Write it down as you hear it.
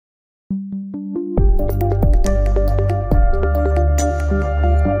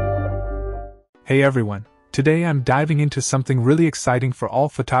Hey everyone, today I'm diving into something really exciting for all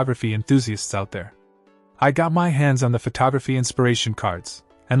photography enthusiasts out there. I got my hands on the photography inspiration cards,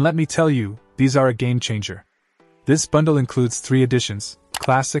 and let me tell you, these are a game changer. This bundle includes 3 editions: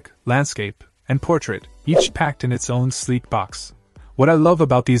 Classic, Landscape, and Portrait, each packed in its own sleek box. What I love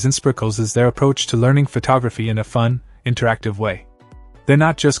about these Inspiracles is their approach to learning photography in a fun, interactive way. They're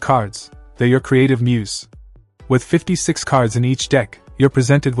not just cards, they're your creative muse. With 56 cards in each deck, you're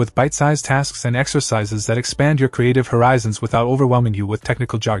presented with bite-sized tasks and exercises that expand your creative horizons without overwhelming you with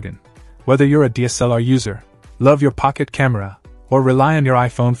technical jargon. Whether you're a DSLR user, love your pocket camera, or rely on your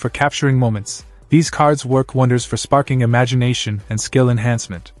iPhone for capturing moments, these cards work wonders for sparking imagination and skill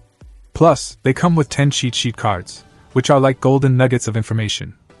enhancement. Plus, they come with 10 cheat sheet cards, which are like golden nuggets of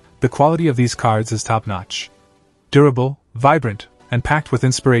information. The quality of these cards is top-notch. Durable, vibrant, and packed with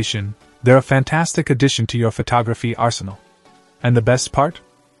inspiration, they're a fantastic addition to your photography arsenal. And the best part?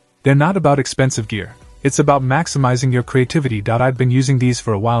 They're not about expensive gear, it's about maximizing your creativity. I've been using these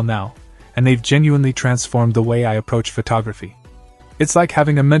for a while now, and they've genuinely transformed the way I approach photography. It's like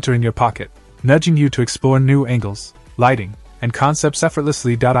having a mentor in your pocket, nudging you to explore new angles, lighting, and concepts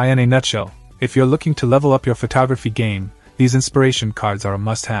effortlessly. In a nutshell, if you're looking to level up your photography game, these inspiration cards are a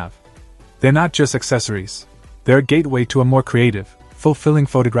must-have. They're not just accessories, they're a gateway to a more creative, fulfilling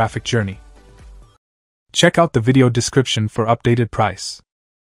photographic journey. Check out the video description for updated price.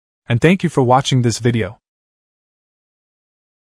 And thank you for watching this video.